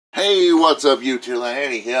Hey, what's up YouTube? I'm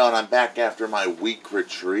Eddie Hill, and I'm back after my week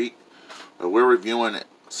retreat. We're reviewing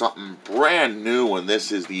something brand new, and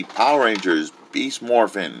this is the Power Rangers Beast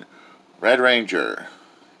Morphin Red Ranger.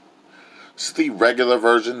 This is the regular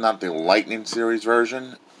version, not the Lightning Series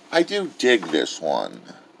version. I do dig this one.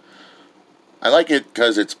 I like it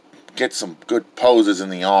because it gets some good poses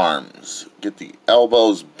in the arms. Get the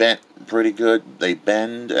elbows bent pretty good. They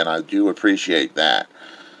bend, and I do appreciate that.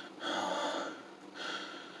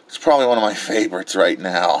 It's probably one of my favorites right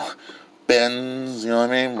now. Bends, you know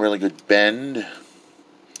what I mean? Really good bend.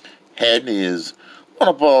 Head is on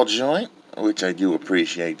a ball joint, which I do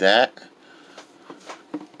appreciate that.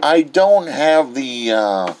 I don't have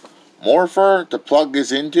the morpher to plug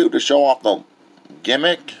this into to show off the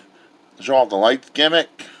gimmick, show off the lights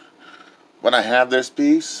gimmick. When I have this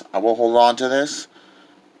piece, I will hold on to this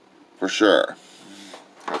for sure.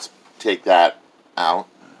 Let's take that out.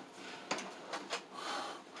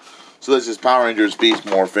 So this is Power Rangers Beast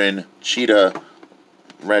Morphin Cheetah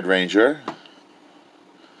Red Ranger.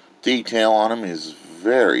 Detail on him is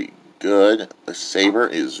very good. The saber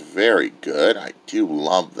is very good. I do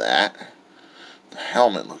love that. The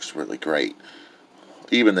helmet looks really great.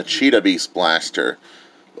 Even the Cheetah Beast Blaster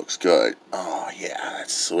looks good. Oh yeah,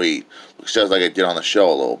 that's sweet. Looks just like it did on the show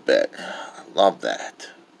a little bit. I love that.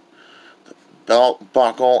 The belt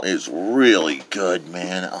buckle is really good,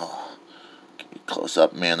 man. Oh. Close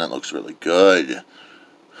up, man, that looks really good.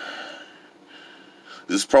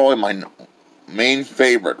 This is probably my main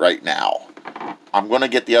favorite right now. I'm going to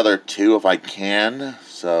get the other two if I can,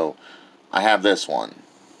 so I have this one.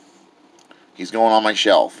 He's going on my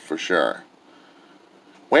shelf for sure.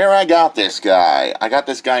 Where I got this guy? I got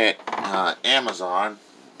this guy at Amazon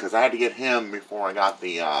because I had to get him before I got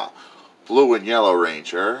the blue and yellow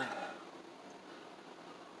Ranger.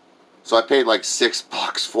 So I paid like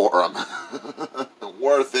 $6 for him.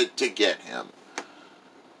 Worth it to get him.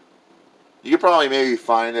 You could probably maybe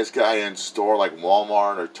find this guy in store like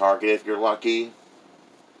Walmart or Target if you're lucky.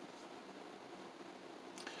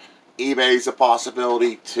 eBay's a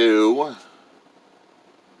possibility too.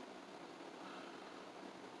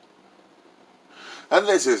 And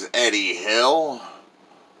this is Eddie Hill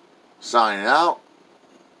signing out.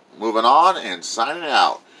 Moving on and signing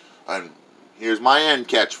out. And here's my end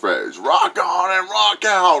catchphrase. Rock on and rock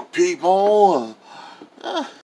out, people!